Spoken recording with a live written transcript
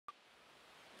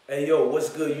Hey yo, what's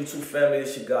good YouTube family?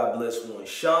 It's your God bless one.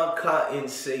 Shawn Cotton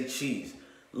Say Cheese.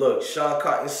 Look, Shawn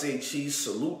Cotton Say Cheese,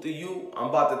 salute to you. I'm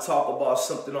about to talk about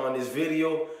something on this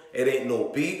video. It ain't no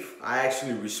beef. I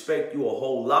actually respect you a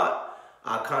whole lot.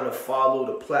 I kind of follow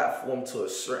the platform to a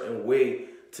certain way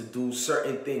to do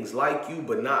certain things like you,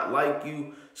 but not like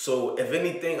you. So if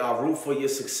anything, I root for your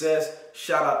success.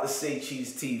 Shout out to Say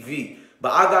Cheese TV.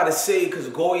 But I gotta say, because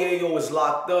Yayo is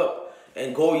locked up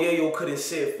and Yayo couldn't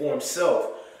say it for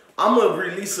himself, I'm going to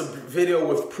release a video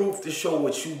with proof to show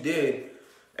what you did,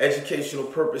 educational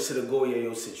purpose to the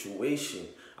Yayo situation.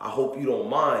 I hope you don't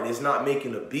mind. It's not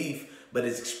making a beef, but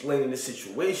it's explaining the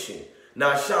situation.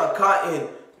 Now, Shawn Cotton,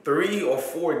 3 or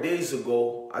 4 days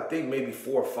ago, I think maybe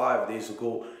 4 or 5 days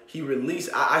ago, he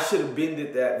released, I should have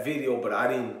bended that video, but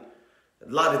I didn't. A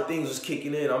lot of things was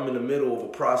kicking in. I'm in the middle of a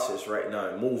process right now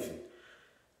and moving.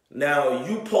 Now,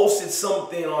 you posted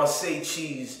something on Say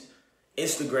Cheese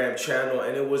Instagram channel,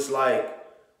 and it was like,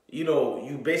 you know,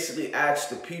 you basically asked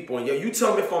the people, and yeah, you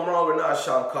tell me if I'm wrong or not,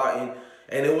 Shawn Cotton,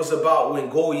 and it was about when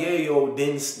Yayo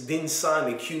didn't sign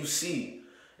the QC,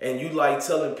 and you like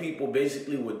telling people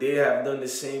basically would they have done the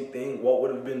same thing, what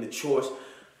would have been the choice,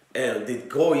 and did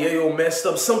Yayo messed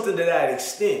up, something to that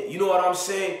extent, you know what I'm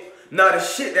saying? Now the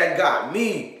shit that got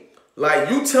me, like,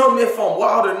 you tell me if I'm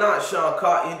wild or not, Shawn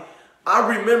Cotton.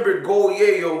 I remember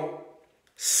Yayo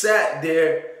sat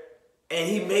there and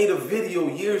he made a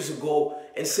video years ago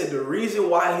and said the reason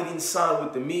why he didn't sign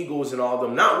with the Migos and all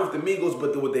them, not with the Migos,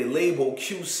 but with they label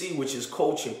QC, which is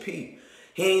Coach and P.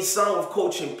 He ain't signed with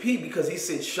Coach and P because he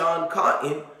said Shawn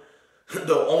Cotton,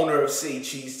 the owner of Say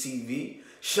Cheese TV,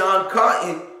 Shawn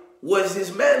Cotton was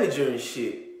his manager and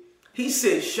shit. He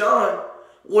said Shawn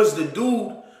was the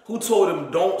dude who told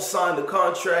him don't sign the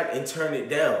contract and turn it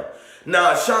down.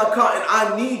 Now, Shawn Cotton,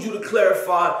 I need you to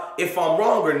clarify if I'm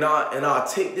wrong or not, and I'll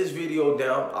take this video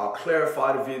down, I'll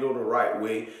clarify the video the right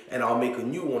way, and I'll make a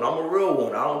new one. I'm a real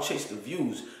one. I don't chase the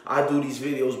views. I do these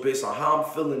videos based on how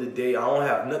I'm feeling today. I don't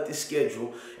have nothing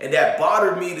scheduled, and that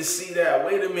bothered me to see that.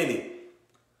 Wait a minute.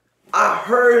 I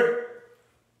heard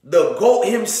the GOAT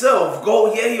himself,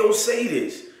 Yayo, say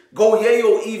this.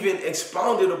 Yayo even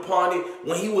expounded upon it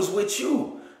when he was with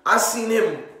you. I seen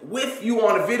him with you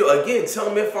on a video. Again,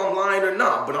 tell me if I'm lying or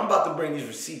not, but I'm about to bring these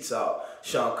receipts out,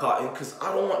 Shawn Cotton, because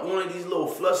I don't want one of these little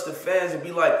flustered fans to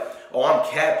be like, oh, I'm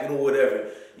capping or whatever.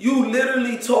 You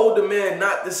literally told the man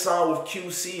not to sign with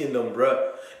QC and them,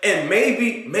 bruh. And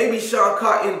maybe Shawn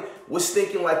Cotton was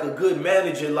thinking like a good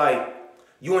manager, like,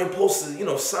 you ain't supposed to, you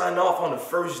know, sign off on the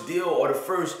first deal or the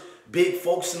first big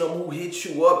folks in them who hit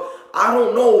you up. I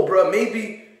don't know, bruh.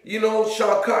 Maybe, you know,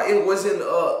 Shawn Cotton wasn't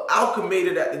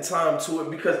acclimated at the time to it,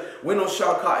 because we know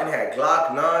Shawn Cotton had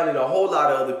Glock 9 and a whole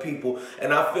lot of other people,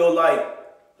 and I feel like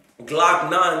Glock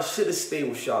 9 should have stayed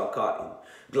with Shawn Cotton.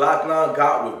 Glock 9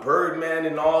 got with Birdman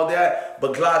and all that,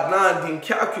 but Glock 9 didn't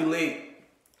calculate.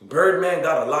 Birdman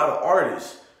got a lot of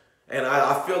artists, and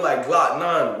I feel like Glock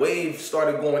 9 wave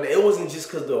started going. It wasn't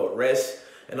just because the arrests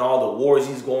and all the wars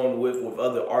he's going with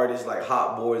other artists like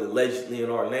Hot Boys allegedly in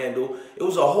Orlando. It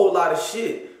was a whole lot of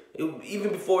shit.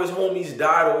 Even before his homies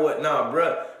died or whatnot,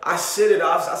 bruh. I said it,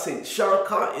 I said, Shawn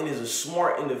Cotton is a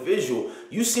smart individual.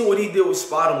 You seen what he did with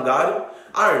Spot 'em Got Him?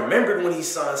 I remembered when he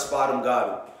signed Spot 'em Got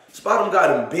Him. Spot 'em Got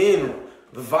Him been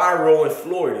viral in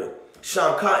Florida.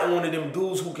 Shawn Cotton, one of them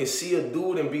dudes who can see a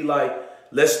dude and be like,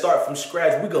 let's start from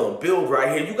scratch. We're going to build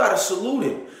right here. You got to salute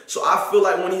him. So I feel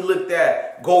like when he looked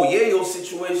at Yayo's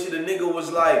situation, the nigga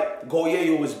was like,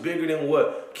 Yayo was bigger than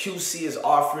what QC is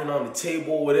offering on the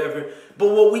table or whatever. But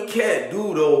what we can't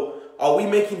do, though, are we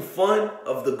making fun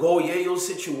of the Yayo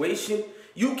situation?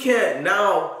 You can't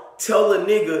now tell a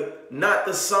nigga not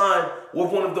to sign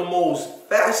with one of the most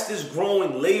fastest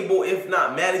growing label, if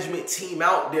not management team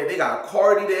out there. They got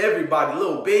Cardi to everybody,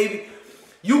 Lil Baby.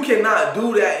 You cannot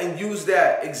do that and use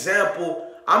that example.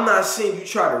 I'm not saying you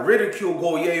try to ridicule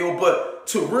Yayo, but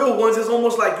to real ones, it's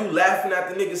almost like you laughing at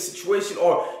the nigga's situation,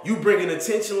 or you bringing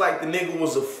attention like the nigga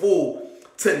was a fool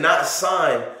to not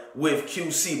sign with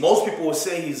QC. Most people would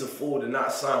say he's a fool to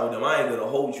not sign with them. I ain't gonna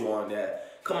hold you on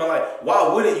that. Come on, like,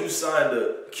 why wouldn't you sign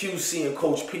the QC and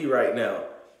Coach P right now?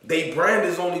 They brand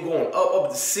is only going up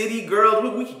the city, girls.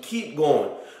 We can keep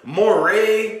going.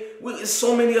 Moray,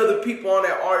 so many other people on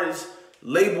that artist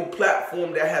label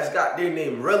platform that has got their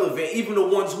name relevant. Even the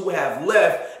ones who have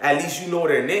left, at least you know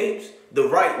their names the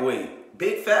right way.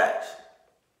 Big facts.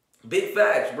 Big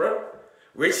facts, bro.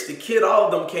 Rich the Kid, all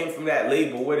of them came from that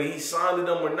label. Whether he signed to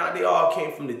them or not, they all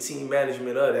came from the team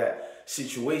management of that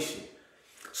situation.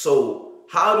 So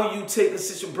how do you take a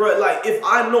situation, bro? Like, if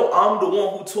I know I'm the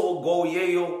one who told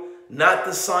Yayo not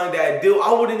to sign that deal,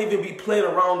 I wouldn't even be playing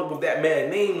around with that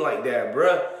man's name like that,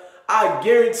 bro. I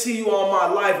guarantee you on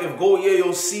my life, if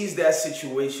Yayo sees that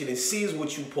situation and sees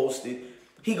what you posted,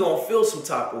 he gonna feel some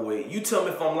type of way. You tell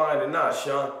me if I'm lying or not,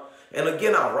 Shawn. And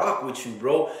again, I rock with you,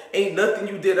 bro. Ain't nothing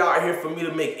you did out here for me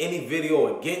to make any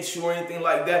video against you or anything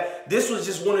like that. This was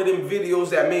just one of them videos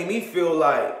that made me feel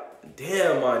like,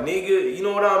 damn, my nigga, you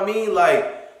know what I mean?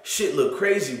 Like, shit look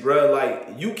crazy, bro.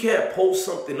 Like, you can't post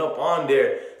something up on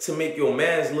there to make your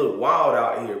mans look wild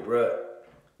out here, bro.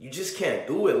 You just can't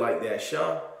do it like that,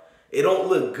 Shawn. It don't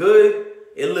look good.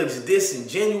 It looks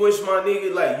disingenuous, my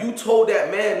nigga. Like, you told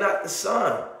that man not to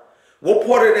sign. What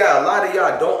part of that a lot of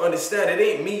y'all don't understand? It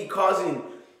ain't me causing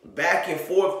back and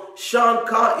forth. Shawn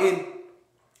Cotton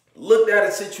looked at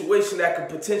a situation that could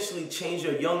potentially change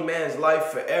a young man's life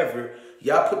forever.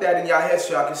 Y'all put that in y'all head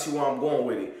so y'all can see where I'm going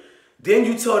with it. Then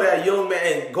you tell that young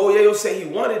man, Yayo said he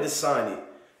wanted to sign it.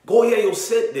 Yayo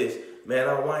said this, man,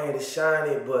 I wanted to sign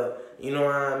it, but you know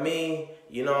what I mean?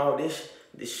 You know, this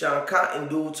Shawn Cotton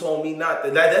dude told me not to.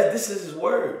 This is his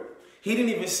word. He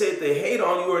didn't even say to hate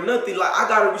on you or nothing. Like, I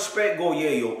gotta respect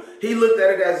Yayo. He looked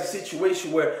at it as a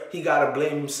situation where he gotta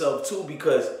blame himself too,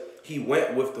 because he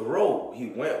went with the road. He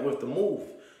went with the move.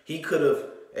 He could have,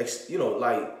 you know,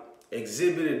 like,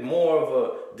 exhibited more of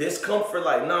a discomfort,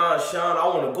 like, nah, Shawn, I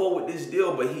want to go with this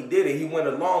deal, but he did it. He went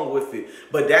along with it.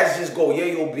 But that's just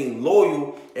Yayo being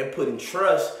loyal and putting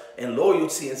trust and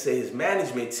loyalty into his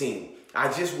management team.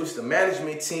 I just wish the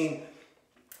management team,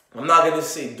 I'm not going to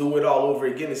say do it all over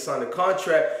again and sign a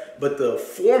contract, but the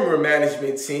former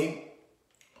management team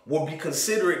will be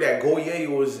considerate that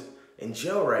Yayo is in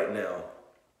jail right now.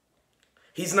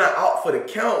 He's not out for the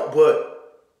count,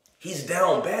 but he's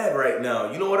down bad right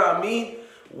now. You know what I mean?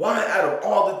 Why, out of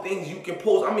all the things you can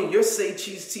post, I mean, you're Say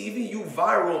Cheese TV, you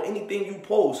viral, anything you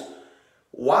post.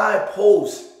 Why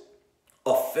post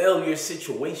a failure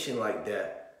situation like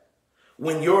that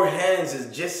when your hands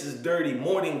is just as dirty,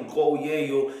 more than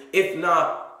Yayo? If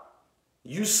not,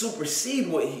 you supersede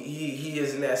what he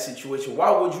is in that situation.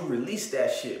 Why would you release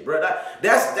that shit, bro?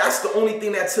 That's the only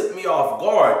thing that took me off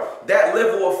guard. That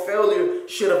level of failure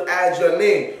should have added your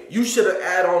name. You should have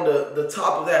added on the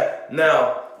top of that.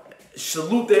 Now,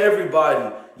 salute to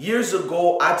everybody. Years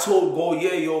ago, I told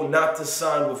Yayo not to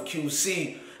sign with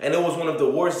QC, and it was one of the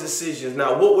worst decisions.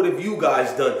 Now, what would have you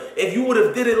guys done? If you would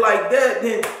have did it like that,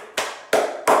 then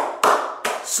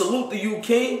salute to you,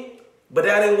 King. But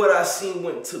that ain't what I seen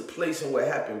when it took place and what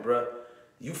happened, bruh.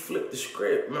 You flipped the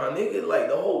script, my nigga. Like,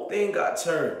 the whole thing got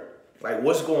turned. Like,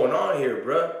 what's going on here,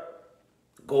 bruh?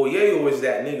 Yayo is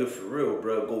that nigga for real,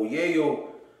 bruh. Yayo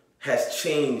has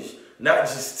changed not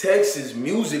just Texas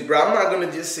music, bruh. I'm not gonna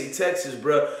just say Texas,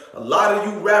 bruh. A lot of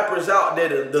you rappers out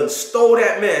there done stole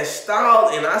that man's style,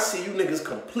 and I see you niggas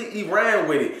completely ran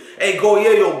with it. Hey,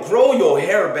 Yayo, grow your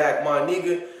hair back, my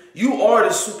nigga. You are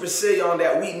the Super Saiyan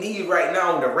that we need right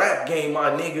now in the rap game,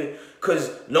 my nigga. Cause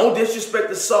no disrespect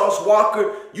to Sauce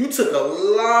Walker, you took a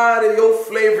lot of your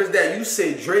flavors that you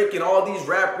say Drake and all these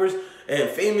rappers and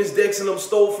Famous Dex and them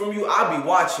stole from you. I be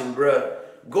watching, bruh.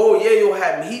 Yayo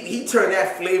had me. He turned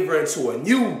that flavor into a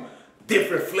new,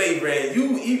 different flavor, and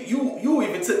you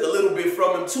even took a little bit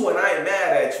from him too. And I ain't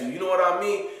mad at you. You know what I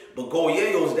mean? But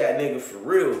Yayo's that nigga for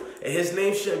real. And his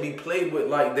name shouldn't be played with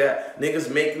like that. Niggas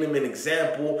making him an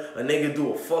example. A nigga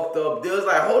do a fucked up deal. It's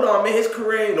like, hold on, man. His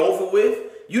career ain't over with.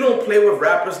 You don't play with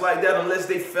rappers like that unless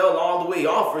they fell all the way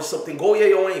off or something.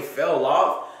 Yayo ain't fell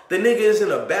off. The nigga is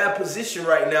in a bad position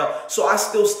right now. So I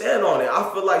still stand on it. I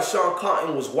feel like Shawn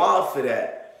Cotton was wild for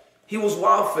that. He was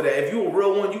wild for that. If you a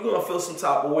real one, you gonna feel some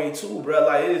type of way too, bro.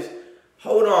 Like,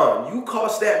 hold on. You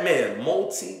cost that man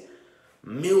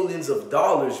multi-millions of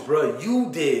dollars, bro. You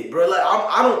did, bro. Like,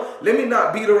 I don't, let me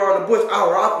not beat around the bush. I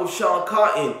rock with Shawn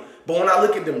Cotton. But when I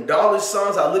look at them dollar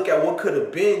signs, I look at what could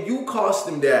have been. You cost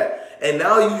him that. And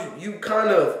now you kind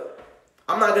of,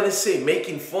 I'm not going to say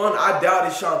making fun. I doubt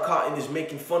if Shawn Cotton is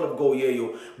making fun of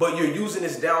Yayo. But you're using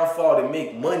his downfall to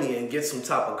make money and get some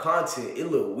type of content.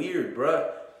 It look weird, bro.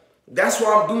 That's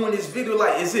why I'm doing this video.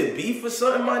 Like, is it beef or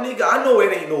something, my nigga? I know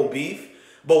it ain't no beef.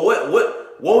 But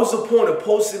what was the point of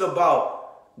posting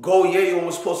about Yayo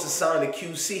was supposed to sign to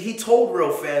QC? He told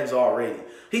real fans already.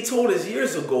 He told us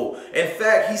years ago. In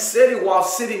fact, he said it while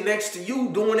sitting next to you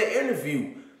doing an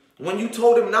interview when you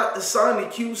told him not to sign to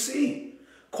QC.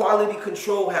 Quality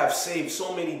control have saved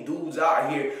so many dudes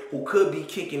out here who could be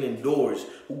kicking in doors,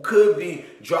 who could be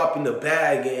dropping the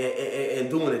bag and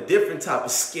doing a different type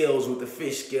of scales with the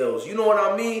fish scales. You know what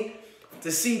I mean?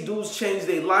 To see dudes change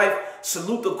their life,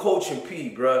 salute the Coach and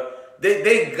P, bruh.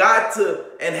 They got to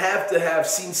and have to have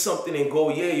seen something in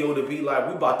Yayo to be like,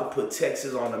 we about to put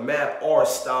Texas on the map, our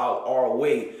style, our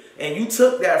way. And you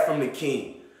took that from the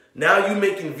king. Now you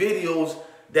making videos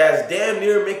that's damn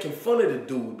near making fun of the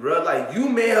dude, bro. Like, you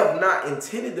may have not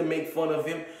intended to make fun of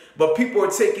him, but people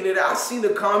are taking it out. I seen the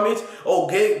comments, oh,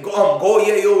 Go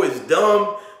Yayo is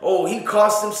dumb. Oh, he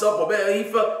cost himself a man. He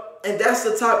felt. And that's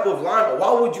the type of line.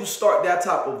 Why would you start that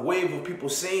type of wave of people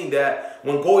saying that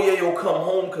when Go Yayo come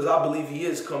home, because I believe he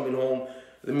is coming home.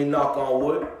 Let me knock on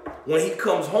wood. When he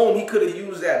comes home, he could have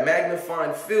used that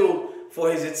magnifying field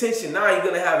for his attention. Now he's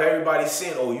going to have everybody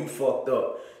saying, oh, you fucked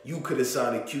up. You could have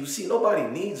signed a QC. Nobody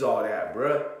needs all that,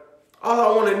 bruh. All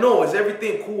I want to know is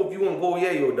everything cool with you and Go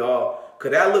Yayo, dog.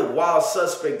 Because that look wild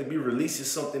suspect to be releasing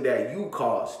something that you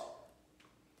caused.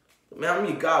 Man, I'm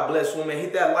your God bless one, man.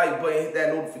 Hit that like button, hit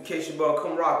that notification button.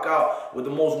 Come rock out with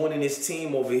the most winningest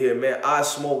team over here, man. I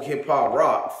smoke hip-hop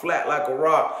rock. Flat like a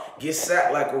rock. Get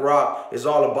sat like a rock. It's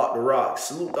all about the rock.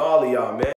 Salute to all of y'all, man.